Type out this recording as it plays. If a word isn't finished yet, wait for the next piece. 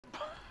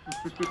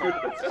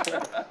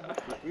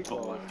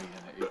Baloney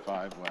and an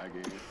 8-5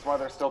 waggy. That's why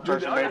they're still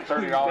charging me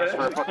 $30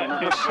 for a fucking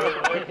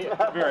membership.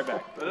 Be right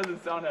back. That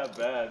doesn't sound that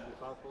bad.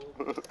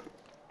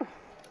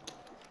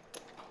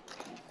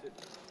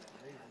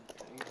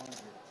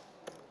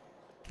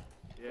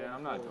 Yeah,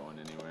 I'm not going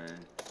anywhere.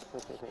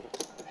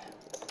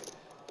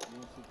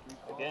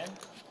 Again?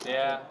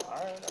 Yeah.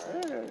 Alright.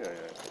 Yeah.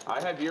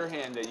 I have your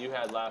hand that you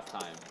had last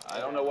time. I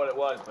don't know what it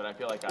was, but I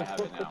feel like I have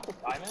it now.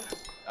 Diamond?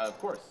 Of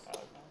course.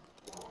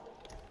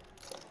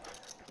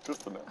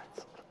 Just the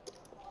nuts.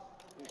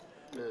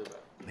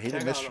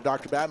 Hitting Mr.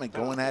 Dr. Batman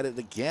going at it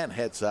again.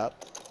 Heads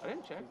up. I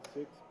didn't check.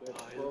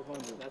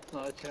 That's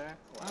not a check.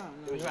 Wow.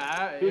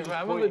 If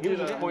I'm gonna do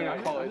that, I was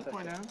just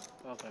pointing out.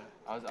 Okay.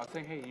 I was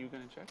saying, hey, you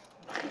gonna check?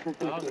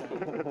 Okay.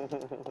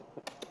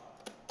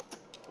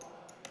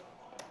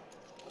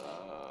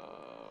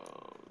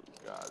 Oh,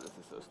 God, this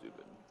is so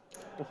stupid.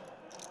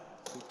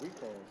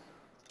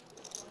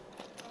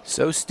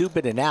 So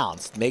Stupid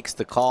announced, makes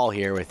the call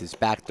here with his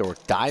backdoor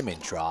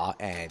diamond draw,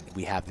 and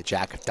we have the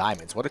Jack of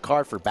Diamonds. What a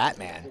card for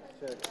Batman.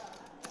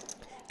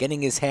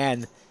 Getting his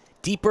hand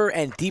deeper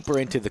and deeper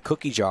into the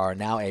cookie jar,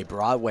 now a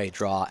Broadway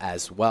draw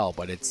as well,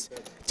 but it's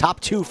top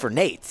 2 for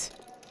Nate.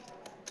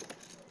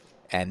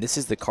 And this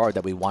is the card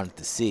that we wanted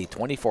to see,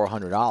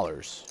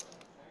 $2,400.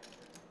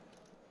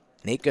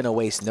 Nate gonna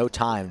waste no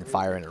time to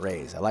fire in a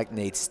raise. I like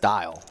Nate's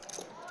style.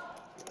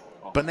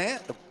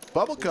 Banana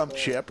bubblegum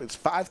chip is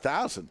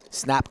 5,000.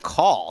 Snap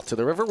call. To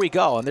the river we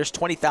go, and there's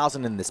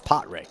 20,000 in this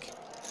pot, Rick.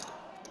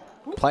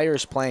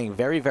 Players playing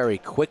very, very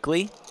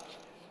quickly.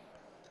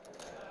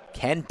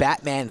 Can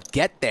Batman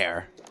get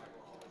there?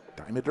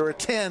 Diamond or a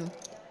 10.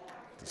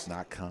 Does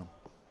not come.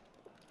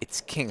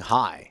 It's king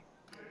high.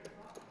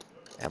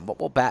 And what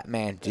will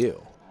Batman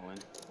do?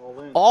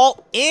 All in.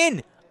 All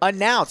in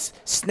announced.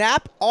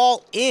 Snap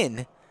all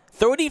in.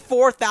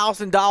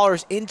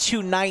 $34,000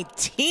 into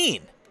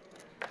 19.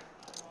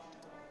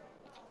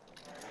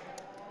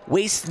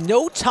 Waste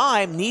no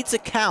time, needs a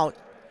count.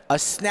 A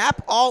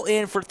snap all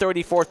in for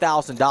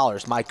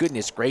 $34,000. My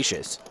goodness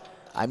gracious.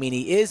 I mean,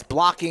 he is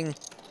blocking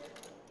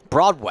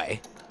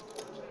Broadway.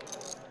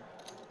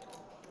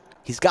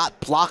 He's got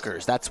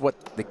blockers. That's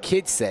what the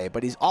kids say.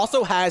 But he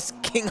also has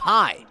king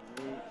high.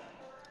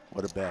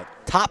 What a bet.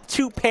 Top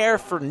 2 pair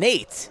for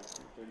Nate.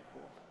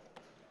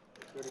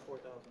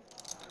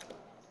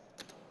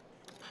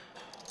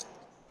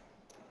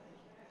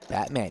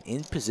 Batman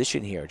in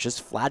position here.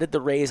 Just flatted the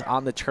raise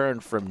on the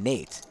turn from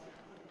Nate.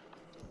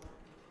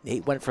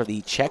 Nate went for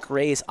the check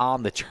raise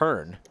on the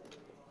turn.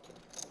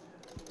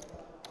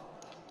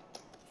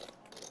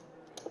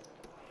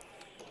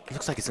 He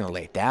looks like he's going to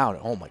lay it down.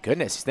 Oh, my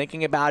goodness. He's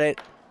thinking about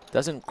it.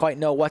 Doesn't quite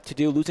know what to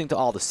do. Losing to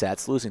all the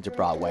sets. Losing to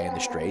Broadway in the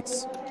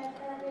straights.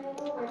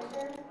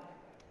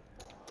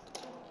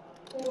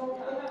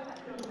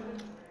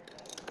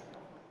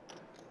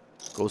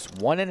 Goes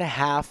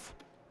 1.5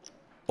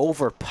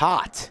 over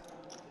pot.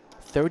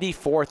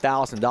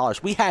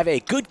 $34,000. We have a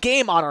good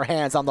game on our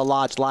hands on the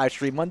Lodge live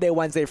stream Monday,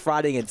 Wednesday,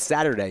 Friday, and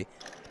Saturday.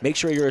 Make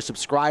sure you're a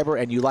subscriber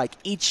and you like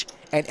each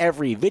and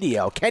every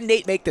video. Can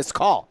Nate make this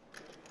call?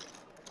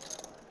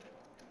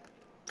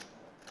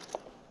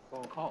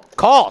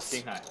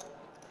 Calls.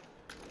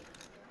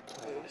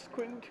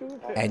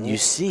 And you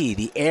see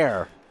the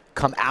air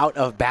come out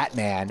of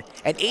Batman.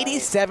 An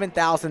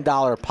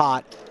 $87,000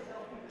 pot.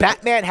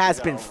 Batman has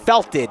been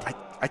felted.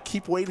 I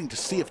keep waiting to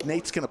see if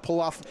Nate's going to pull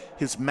off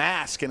his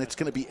mask, and it's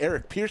going to be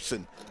Eric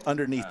Pearson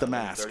underneath the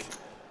mask.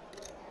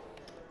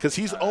 Because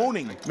he's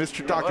owning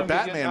Mr. Dr.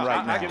 Batman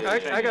right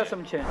now. I got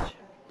some change.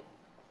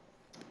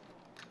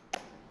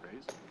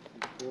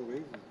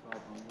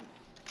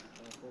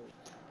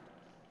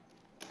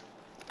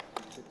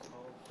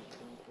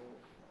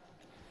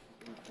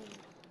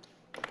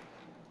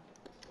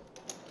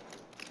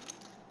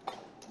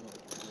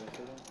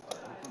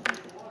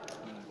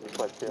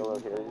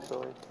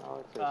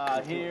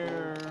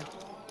 Here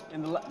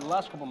in the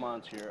last couple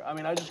months here. I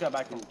mean, I just got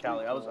back from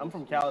Cali. I'm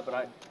from Cali, but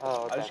I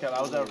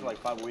was there for like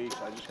 5 weeks.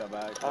 I just got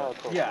back. Oh,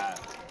 cool. Yeah,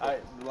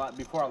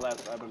 before I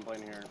left, I've been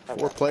playing here.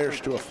 4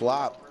 players to a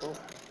flop. Cool.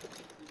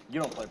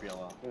 You don't play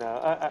PLL. No,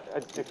 I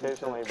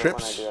occasionally, but when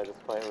I do, I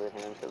just play it with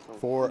hand system.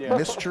 For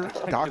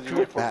Mr.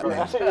 Dr.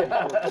 Batman.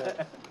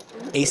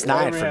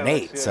 Ace-9 for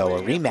Nate, so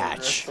a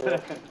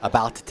rematch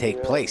about to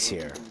take place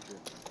here.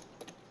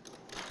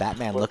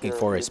 Batman looking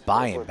for his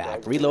buy-in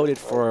back. Reloaded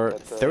for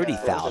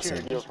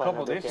 30,000.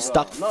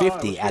 Stuck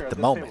 50 at the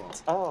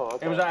moment. Oh,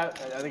 okay. It was I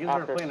think we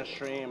were playing a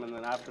stream, and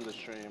then after the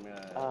stream,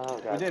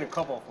 we did a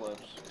couple of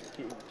flips.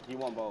 He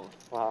won both.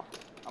 Wow.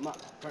 I'm not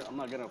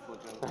good at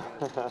flipping.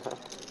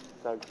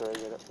 Doug's very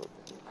good at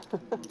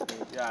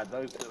flipping. Yeah,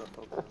 Doug's good at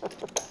flipping.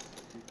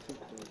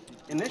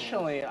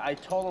 Initially, I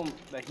told him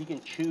that he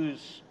can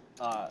choose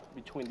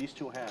between these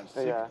two hands.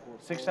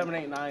 6, 7,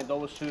 8, 9,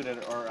 double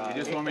suited, or you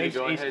just want me to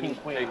go ahead and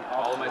queen. take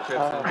all of my chips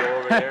and go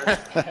over there?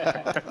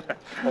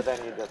 But then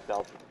he just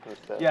dealt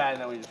instead. Yeah, I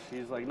know.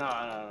 He's like,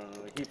 no.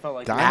 He felt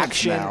like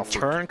Action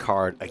turn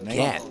card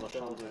again.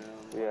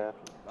 Yeah.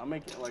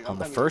 On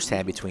the first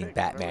hand between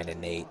Batman and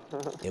Nate,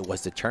 it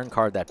was the turn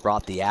card that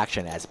brought the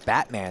action as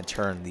Batman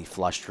turned the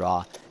flush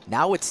draw.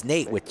 Now it's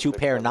Nate with 2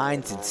 pair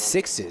 9s and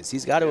 6s.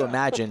 He's got to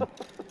imagine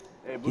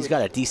he's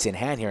got a decent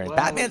hand here, and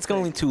Batman's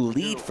going to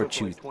lead for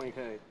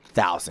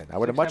 2,000. I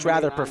would have much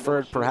rather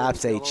preferred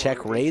perhaps a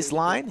check raise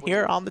line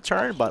here on the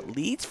turn, but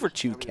leads for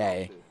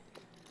 2K.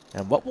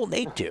 And what will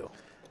Nate do?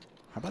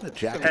 How about a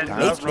jack of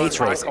diamonds? Nate's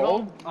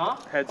raising.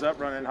 Heads up,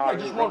 running hot.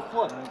 Just one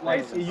flip.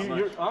 Like,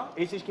 you're,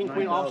 ace, queen,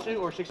 queen offsuit,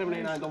 or 6, 7,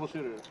 8, 9 double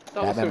suited.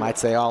 Batman might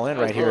say all in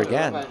right here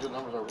again. Numbers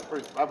are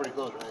pretty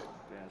close, right?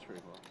 Yeah, it's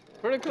pretty close.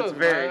 Pretty close.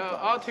 very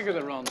I'll take it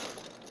around.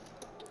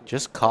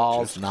 Just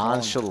calls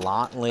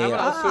nonchalantly.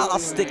 I'll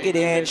stick it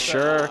in,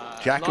 sure.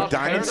 Jack of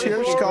diamonds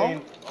here,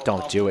 Skull?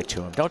 Don't do it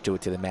to him. Don't do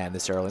it to the man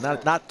this early.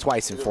 Not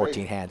twice in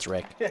 14 hands,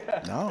 Rick.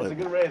 No, It's a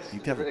good race.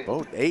 you have a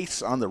boat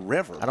ace on the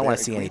river. I don't want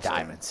to see any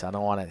diamonds. I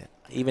don't want to,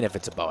 even if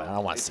it's a boat, I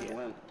don't want to see it.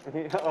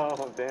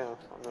 Oh, damn. On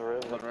the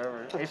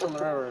river. Ace on the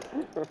river.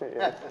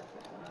 Yeah.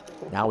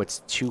 Now it's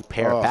 2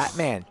 pair. Oh.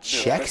 Batman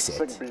checks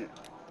Sick it. beat.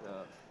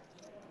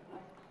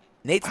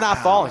 Nate's not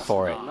falling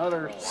for it.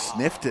 Another.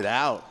 Sniffed it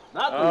out.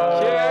 Not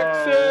the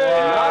Jackson.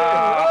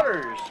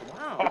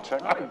 Wow.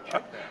 Check.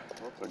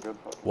 That's a good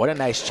fuck. What a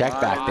nice check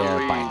back there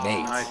by Nice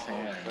Nate.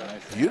 hand.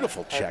 Nice.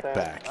 Beautiful check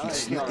back. He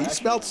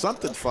smelled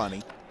something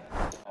funny.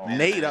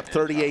 Nate up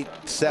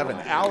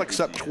 38-7. Alex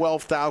up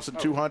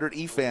 12,200.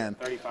 Efan,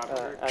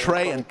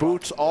 Trey, and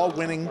Boots all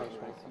winning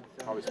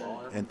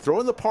and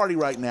throwing the party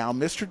right now.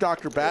 Mr.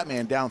 Dr.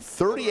 Batman down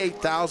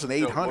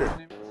 38,800.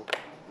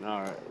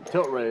 All right.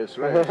 Tilt race. It's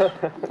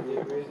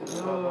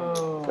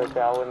okay,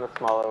 I'll win the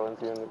smaller ones,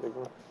 you win the big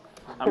one.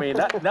 I mean,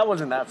 that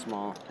wasn't that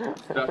small.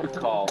 Duck a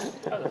call.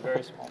 That's a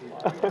very small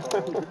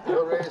one.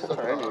 Your race, that's all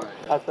right.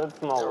 I said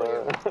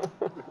smaller.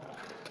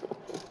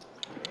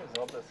 It's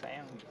all the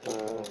same.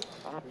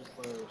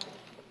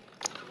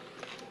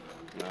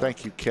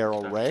 Thank you,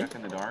 Carol Ray. Check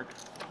in the dark.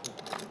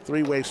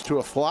 3 ways to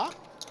a flop.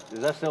 Is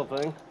that still a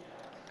thing?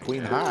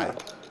 Queen high.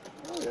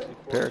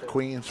 Pair of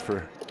queens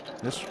for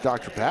Mr.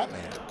 Dr.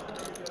 Batman.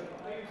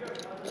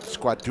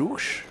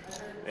 Squadouche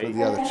for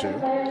the other 2.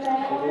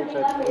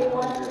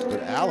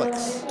 But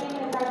Alex,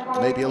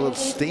 maybe a little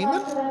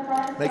steaming.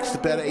 Makes the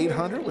bet at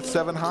 800 with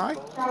 7 high. You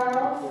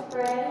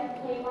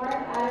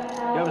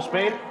have a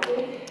spade?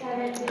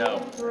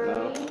 No.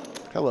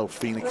 Hello,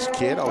 Phoenix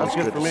Kid. Always That's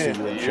good good to for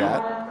see me. you in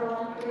chat.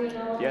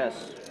 Yes.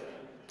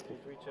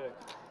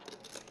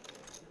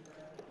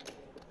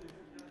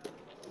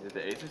 Is it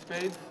the ace of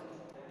spades?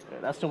 Yeah,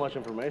 that's too much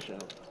information.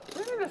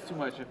 I think that's too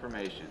much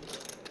information.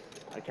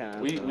 I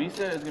can't. We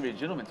said it was gonna be a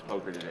gentleman's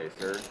poker today,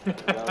 sir.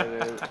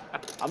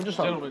 I'm just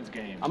on. Gentleman's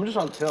game. I'm just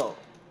on tilt.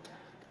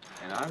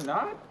 And I'm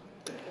not?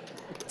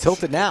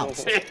 Tilt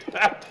announced.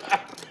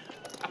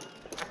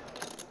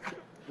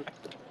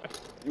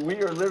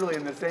 We are literally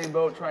in the same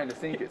boat trying to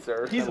sink it,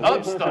 sir. He's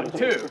upstuck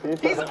too.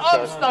 He's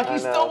upstuck.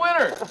 He's still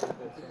winner.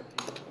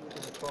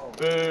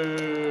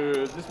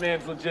 Boo! This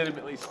man's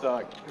legitimately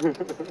stuck.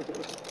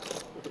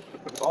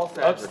 False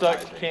Upstuck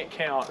advertising, can't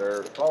count.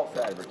 sir. False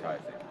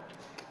advertising.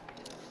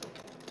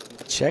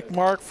 Check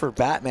mark for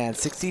Batman,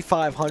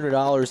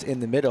 $6,500 in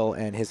the middle,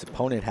 and his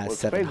opponent has Well,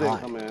 7 spade didn't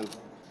high. come in.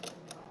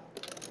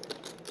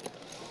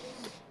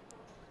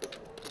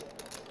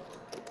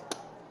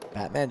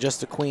 Batman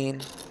just a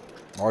queen.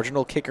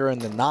 Marginal kicker in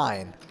the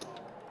 9.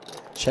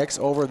 Checks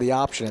over the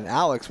option, and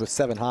Alex with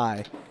 7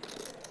 high.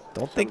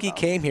 Don't think he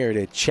came here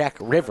to check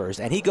rivers,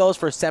 and he goes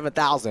for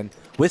 7,000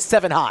 with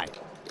 7 high.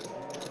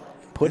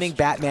 Putting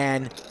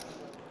Batman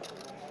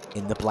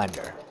in the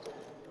blender.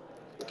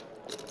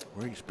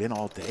 Where he's been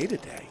all day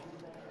today.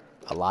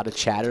 A lot of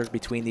chatter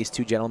between these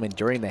 2 gentlemen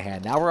during the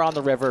hand. Now we're on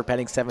the river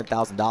betting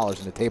 $7,000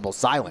 and the table's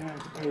silent.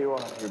 Pay you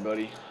off,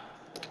 everybody.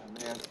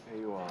 Man, pay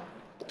you off.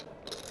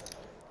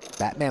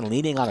 Batman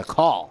leaning on a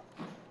call.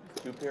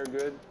 2 pair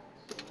good?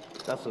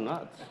 That's the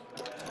nuts.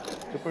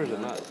 2 pairs of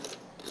nuts.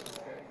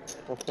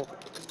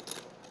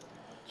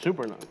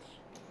 Super nuts.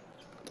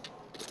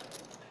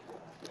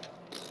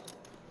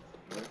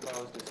 What if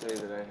I was to say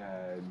that I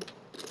had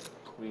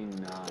queen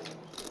 9?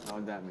 How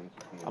would that make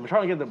you feel? I'm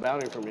trying to get the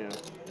bounty from you.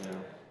 You know?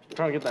 I'm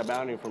trying to get that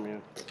bounty from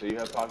you. So you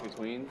have pocket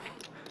queens?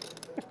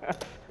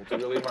 It's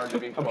really hard to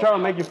be. I'm trying to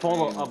make you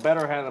fold a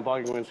better hand than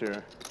pocket queens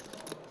here.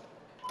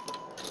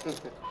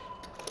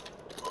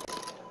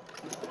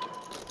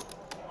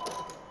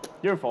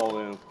 You're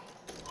folding.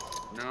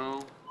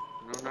 No,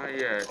 not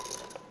yet.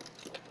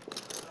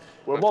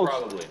 We're But both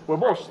probably. we're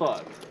both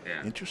stuck.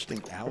 Yeah.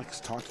 Interesting, Alex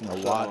talking a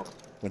lot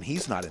when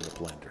he's not in the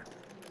blender.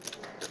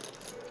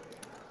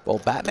 Well,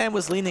 Batman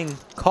was leaning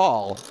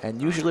call,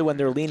 and usually when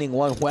they're leaning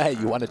one way,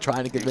 you want to try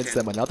and convince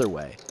them another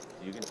way.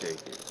 You can take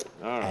it.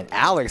 And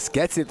Alex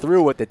gets it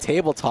through with the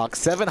table talk,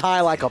 7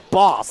 high like a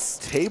boss.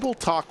 Table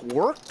talk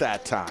worked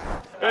that time.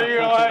 And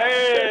you're like,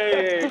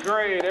 hey,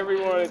 great,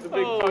 everyone, it's a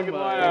big fucking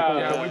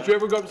laugh. Yeah, would you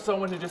ever go up to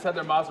someone who just had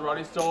their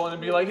Maserati stolen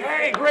and be like,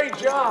 hey, great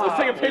job? Let's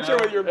take a picture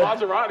with your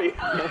Maserati.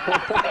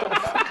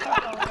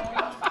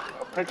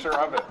 Picture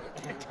of it.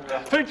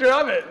 Picture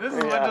of it. This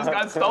is what just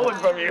got stolen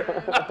from you.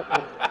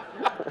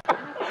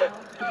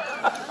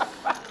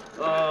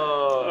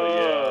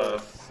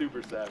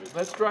 super savage.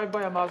 Let's drive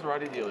by a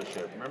Maserati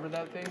dealership. Remember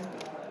that thing?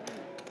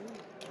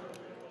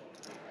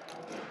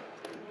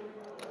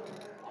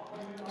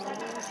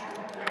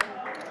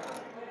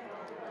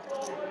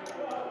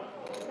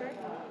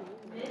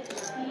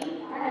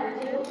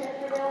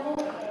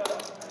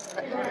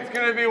 It's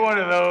gonna be one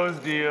of those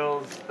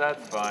deals.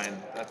 That's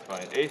fine. That's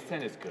fine. Ace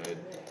 10 is good.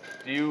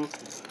 Do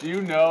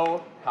you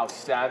know how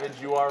savage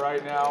you are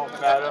right now,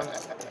 madam?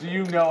 Do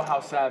you know how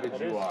savage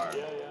you are?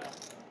 Yeah.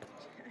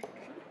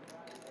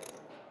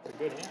 It's a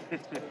good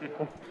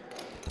hand.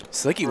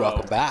 Slicky,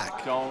 welcome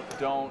back. Don't.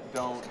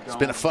 It's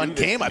been a fun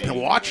game. I've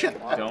been watching.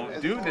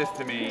 Don't do this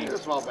to me. It's a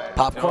small bag.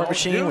 Popcorn Don't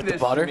machine do with the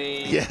this butter. to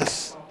me.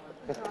 Yes.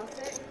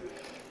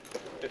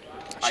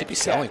 Should be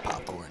selling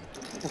popcorn.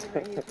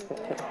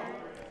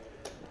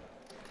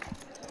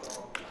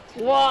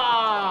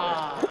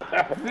 Wow!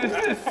 This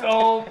is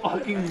so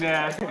fucking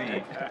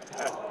nasty.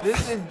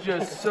 This is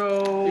just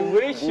so. You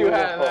wish you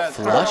had that.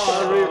 Flush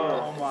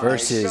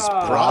versus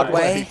God.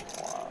 Broadway.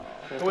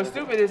 What's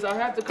stupid is I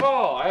have to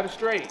call. I have a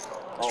straight.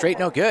 Straight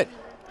no good.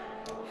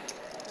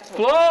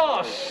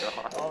 Flush!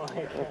 Oh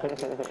my god.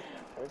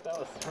 I wish that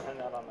was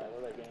thrown out on that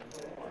other game.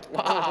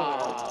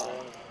 Wow.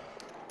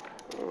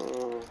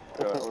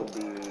 That would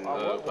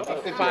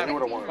be Five.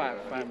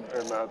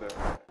 another.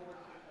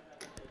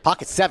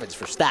 Pocket sevens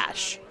for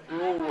stash.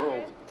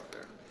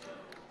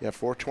 Yeah,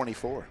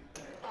 424.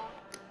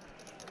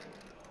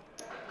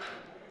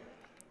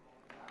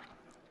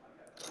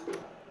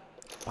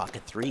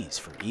 Pocket threes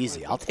for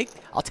easy. I'll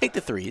take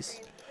the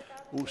threes.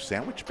 Ooh,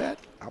 sandwich bet?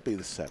 I'll be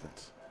the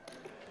sevens.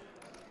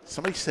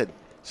 Somebody said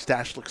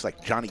Stash looks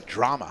like Johnny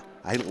Drama.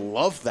 I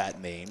love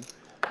that name.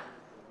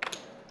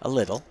 A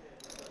little.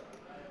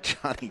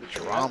 Johnny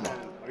Drama.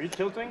 Are you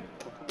tilting?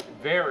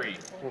 Very.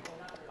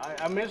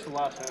 I missed the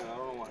last hand. I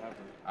don't know what happened.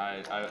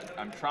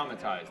 I'm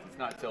traumatized. It's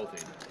not tilting.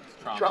 It's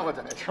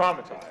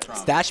Traumatized.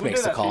 Stash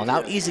makes the call.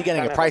 Now Easy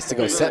getting a price to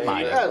go set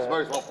mine. Yeah, it's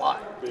very well fly.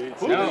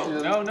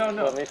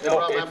 No.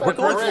 We're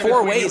going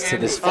four ways to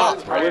this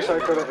flop. I wish I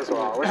could have as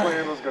well. I wish my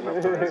hand was good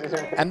enough for this.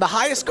 And the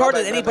highest card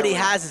that anybody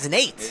has is an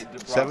 8.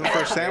 7 for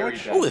a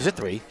sandwich? Ooh, there's a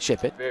 3.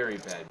 Ship it. Very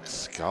bad.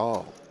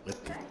 Skull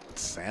with the Good.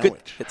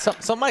 sandwich.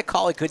 Some might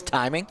call it good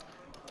timing.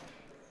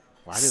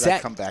 Why did I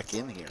Set come back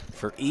in here?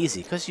 for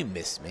easy, because you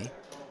missed me.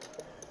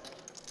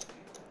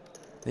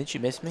 Didn't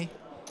you miss me?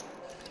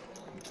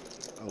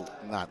 Oh,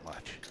 not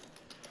much.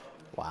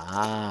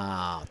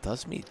 Wow,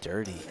 does me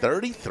dirty.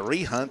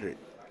 3,300.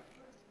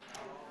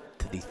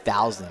 To the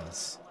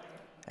thousands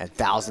and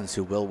thousands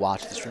who will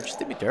watch this stream. Just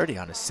did me dirty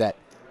on a set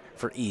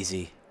for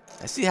easy.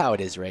 I see how it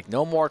is, Rick.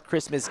 No more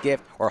Christmas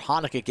gift or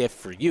Hanukkah gift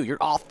for you.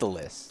 You're off the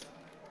list.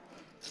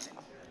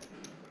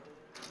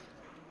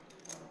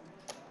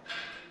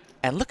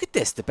 And look at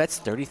this. The bet's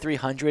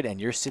 3,300 and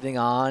you're sitting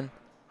on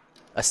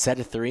a set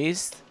of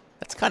threes.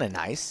 That's kind of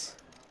nice.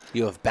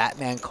 You have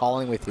Batman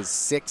calling with his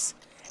 6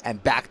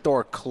 and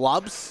backdoor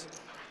clubs.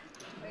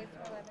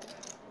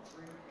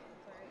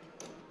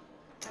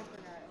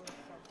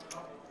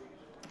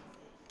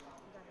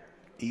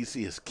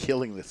 Easy is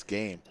killing this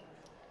game.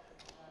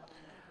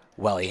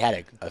 Well, he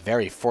had a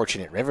very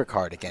fortunate river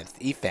card against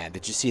Efan.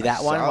 Did you see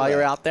that one saw while you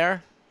were that. out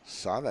there?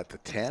 Saw that. The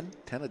 10?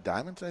 10 of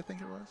diamonds, I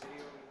think it was.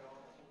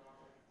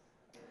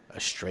 A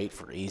straight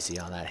for easy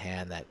on that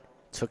hand that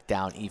took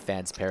down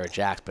Efan's pair of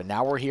jacks. But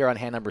now we're here on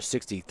hand number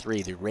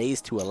 63. The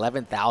raise to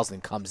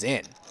 11,000 comes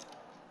in.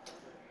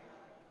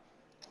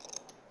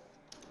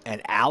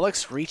 And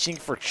Alex reaching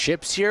for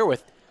chips here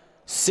with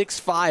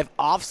 6-5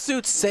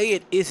 offsuits. Say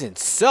it isn't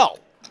so.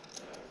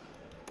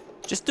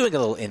 Just doing a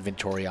little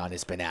inventory on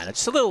his banana.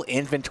 Just a little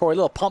inventory, a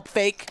little pump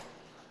fake.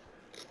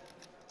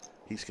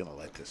 He's going to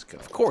let this go.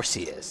 Of course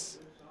he is.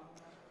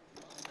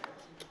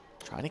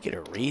 Trying to get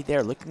a read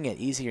there, looking at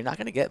easy. You're not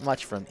going to get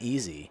much from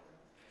easy.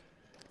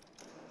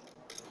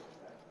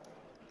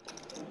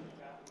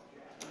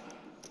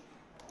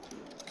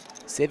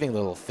 Saving a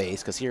little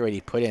face because he already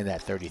put in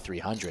that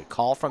 3,300.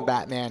 Call from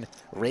Batman,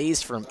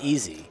 raise from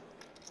easy.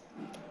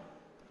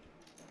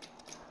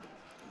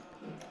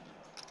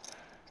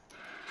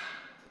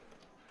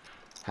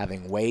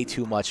 Having way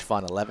too much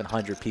fun.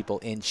 1,100 people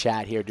in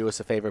chat here. Do us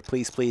a favor.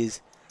 Please,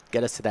 please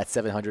get us to that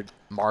 700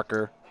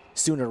 marker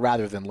sooner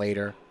rather than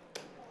later.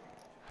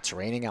 It's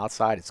raining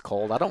outside. It's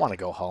cold. I don't want to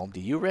go home. Do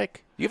you,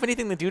 Rick? Do you have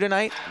anything to do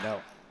tonight? No.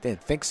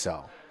 Didn't think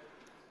so.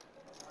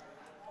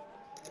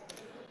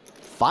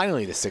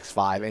 Finally, the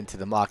 6-5 into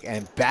the muck.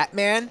 And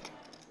Batman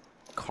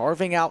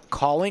carving out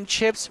calling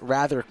chips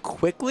rather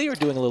quickly or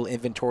doing a little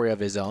inventory of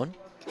his own.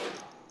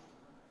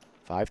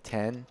 5,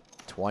 10,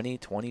 20,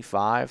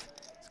 25.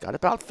 He's got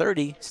about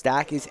 30.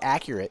 Stack is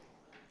accurate.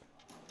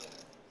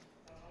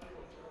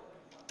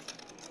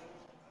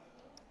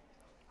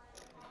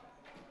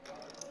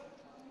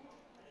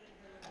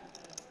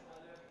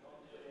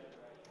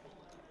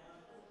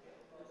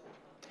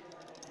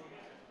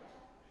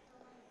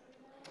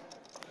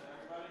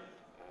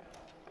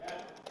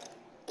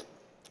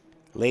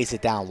 Lays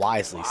it down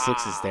wisely.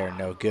 6 is there,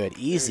 no good.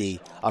 Easy,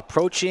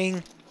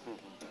 approaching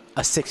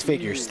a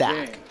 6-figure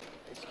stack.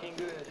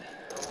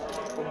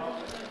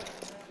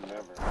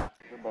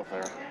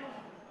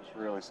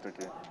 really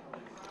sticky.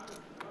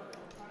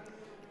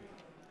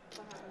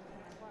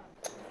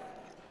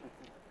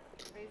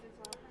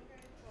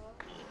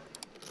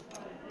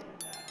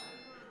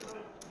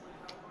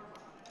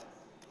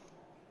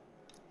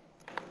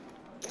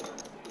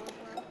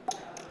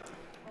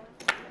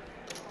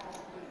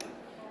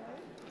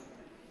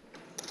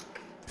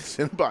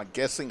 Cinnabon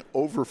guessing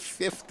over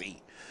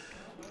 50.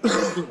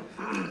 Doing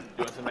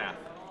some math.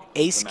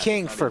 Ace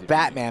King for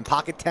Batman,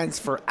 pocket tens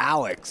for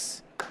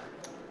Alex.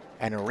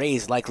 And a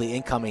raise likely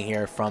incoming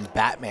here from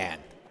Batman.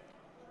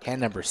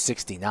 Hand number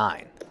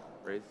 69.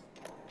 Raise.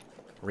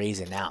 Raise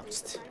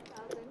announced.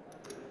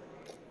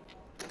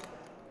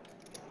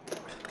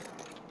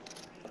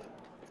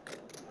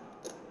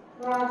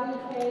 Robbie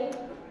K.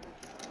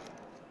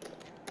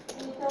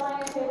 Can you fill out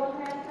your table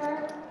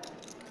transfer?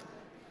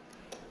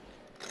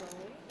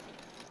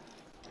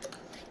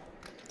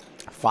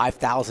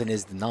 5,000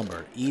 is the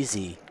number.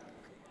 Easy.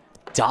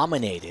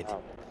 Dominated.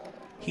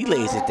 He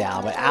lays it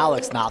down, but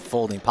Alex not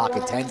folding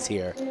pocket tens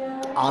here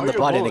on the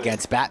button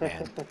against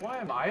Batman. Why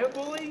am I a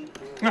bully?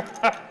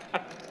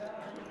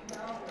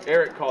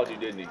 Eric called you,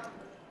 didn't he?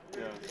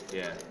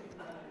 Yeah.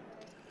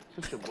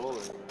 Such a bully,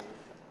 man.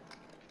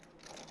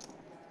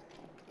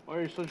 Why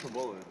are you such a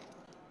bully?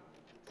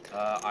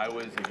 I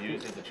was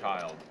abused as a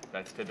child.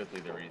 That's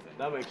typically the reason.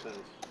 That makes sense.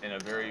 In a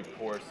very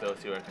poor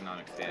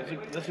socioeconomic standing.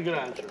 That's a good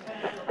answer.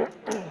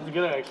 That's a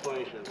good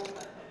explanation.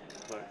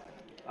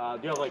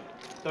 But, do you have like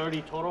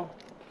 30 total?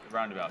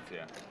 Roundabouts,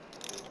 yeah.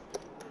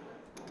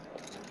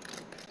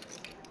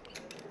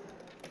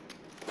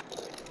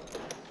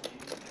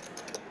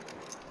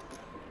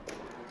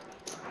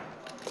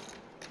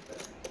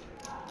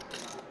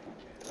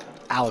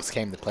 Alex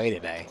came to play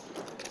today.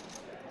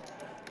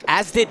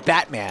 As did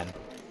Batman.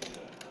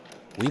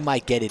 We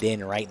might get it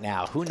in right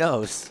now. Who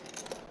knows?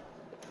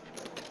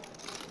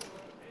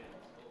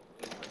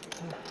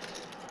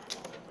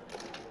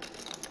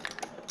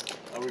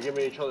 Are we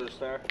giving each other a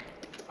stare?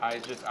 I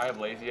have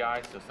lazy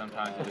eye, so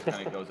sometimes it just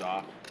kind of goes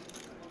off.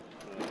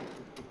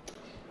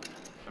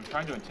 I'm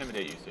trying to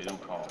intimidate you so you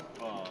don't call.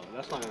 Oh,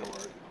 that's not gonna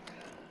work.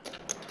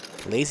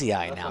 Lazy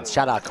eye announced.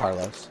 Shout out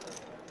Carlos.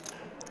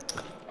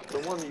 The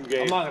one you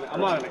gave. I'm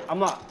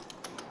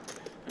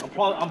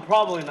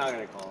probably not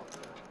gonna call.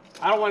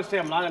 I don't want to say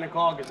I'm not gonna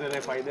call because then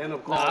if I end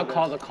up calling, I'll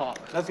call the clock.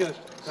 that's gonna.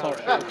 Sorry,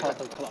 I'll call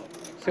the clock.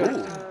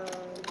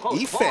 Call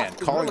the Efan clock.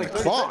 calling the Like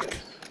 30 clock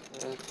seconds.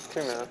 2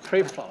 minutes.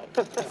 Pre-flop.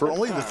 for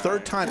only the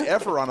third time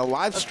ever on a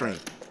live stream.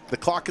 The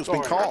clock has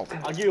been Don't worry. called.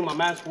 I'll give you my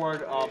man's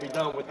word. I'll be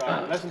done with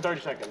less than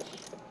 30 seconds.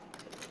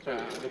 So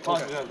the clock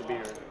doesn't have to be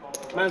here.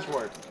 Man's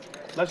word.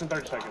 Less than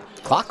 30 seconds.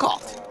 Clock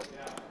called.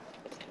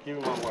 Give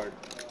you my word.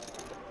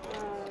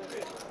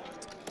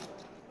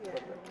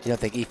 You don't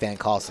think Efan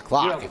calls the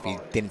clock Yeah, if you call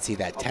it. didn't see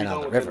that 10 done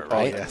on the with it. river, Oh,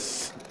 right?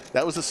 Yes.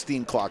 That was a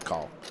steam clock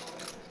call.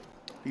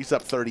 He's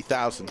up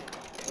 30,000.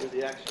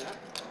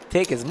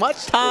 Take as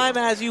much time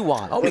as you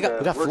want. Oh, we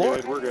got We're floor.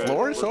 good. We're good.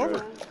 Floor is We're over.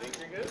 good.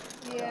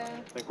 Yeah.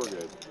 I think we're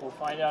good. We'll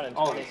find out in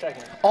 20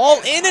 seconds.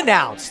 All in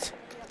announced.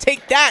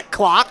 Take that,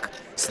 clock.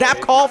 Snap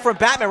call from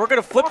Batman. We're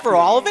going to flip for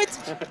all of it?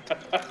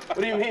 What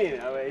do you mean?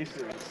 I mean,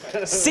 aces.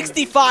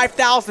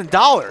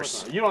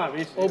 $65,000. You don't have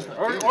aces.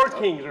 Or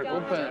kings. Or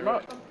Open.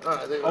 Oh,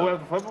 we have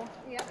to flip them?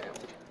 Yeah.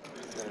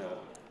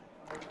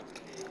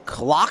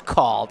 Clock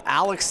called.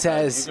 Alex You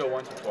says, go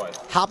once or twice.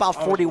 how about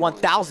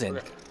 41,000?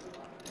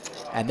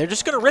 And they're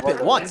just going to rip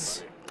it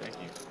once. Thank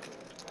you.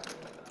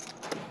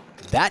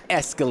 That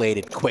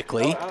escalated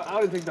quickly. I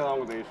didn't think that long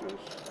with aces.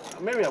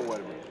 Maybe I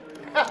would.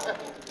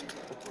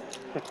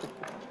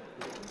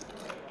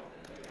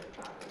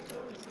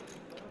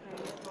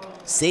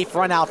 Safe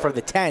run out for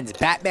the tens.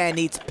 Batman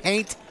needs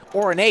paint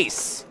or an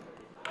ace.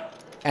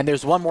 And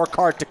there's one more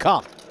card to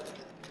come.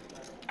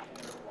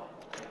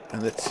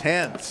 And the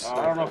tens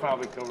I don't know if I'll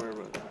be covered,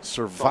 but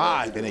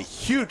survive in a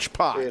huge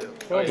pot.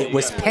 It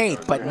was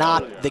paint, but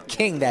not the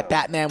king that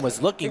Batman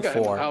was looking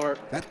for. Power.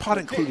 That pot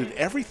included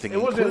everything,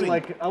 it wasn't including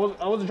like I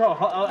wasn't trying.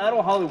 I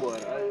don't Hollywood.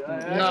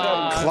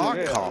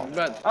 clock call.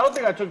 But I don't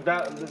think I took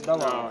that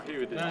long.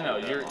 No,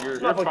 you're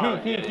No, but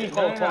fine. he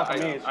called clock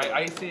to me.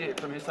 I see it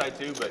from his side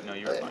too, but no,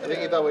 you're I fine. think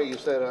he thought what you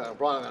said,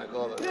 Brian, I'm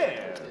going to call it.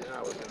 Yeah.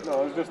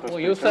 No, it's just a well,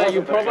 you said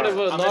you probably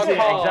will not saying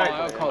call. exactly.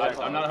 I'll call the I'm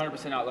clock. not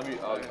 100% out. Let me.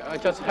 I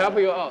just help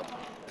you out.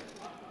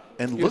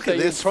 And You look said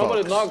at this, you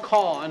probably folks. not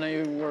call, and then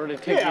you were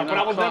taking Yeah, but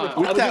I was never.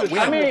 With that win,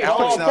 I mean,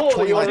 Alex oh, now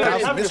cool, you already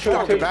 29,000. have This the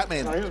Dr. 14.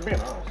 Batman No, he was being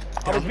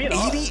honest. I was being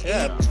honest.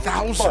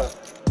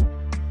 88,000.